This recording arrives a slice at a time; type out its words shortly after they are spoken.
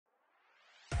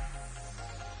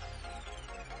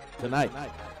tonight.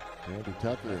 Randy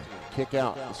Tucker, kick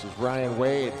out. This is Ryan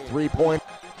Wade, 3-point.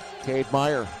 Cade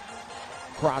Meyer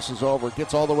crosses over,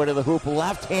 gets all the way to the hoop,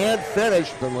 left hand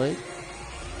finish.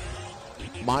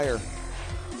 Meyer,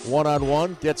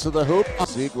 one-on-one, gets to the hoop.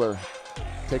 Ziegler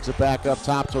takes it back up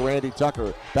top to Randy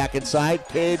Tucker. Back inside,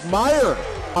 Cade Meyer.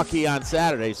 Hockey on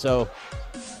Saturday, so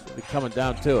we'll be coming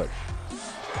down to it.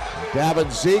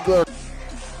 Davin Ziegler.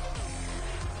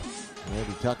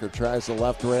 Randy Tucker tries the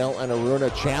left rail, and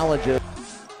Aruna challenges.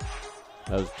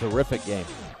 That was a terrific game.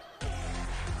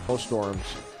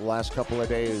 Storms the last couple of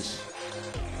days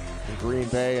in Green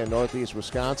Bay and Northeast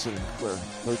Wisconsin. We're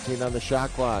 13 on the shot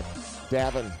clock.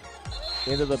 Davin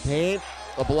into the paint,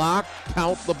 a block,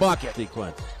 count the bucket.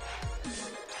 Sequence.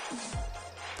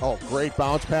 Oh, great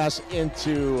bounce pass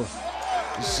into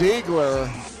Ziegler.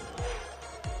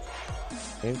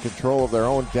 In control of their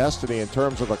own destiny in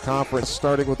terms of a conference,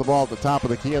 starting with the ball at the top of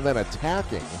the key and then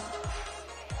attacking.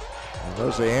 And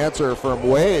there's the answer from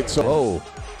Wade. So,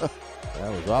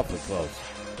 that was awfully close.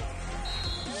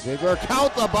 Ziegler,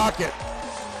 count the bucket.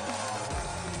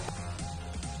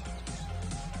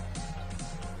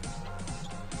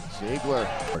 Ziegler.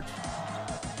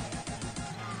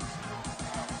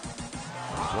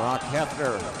 Brock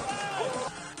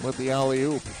Hefner with the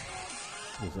alley-oop.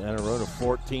 He's on a road of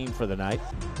 14 for the night.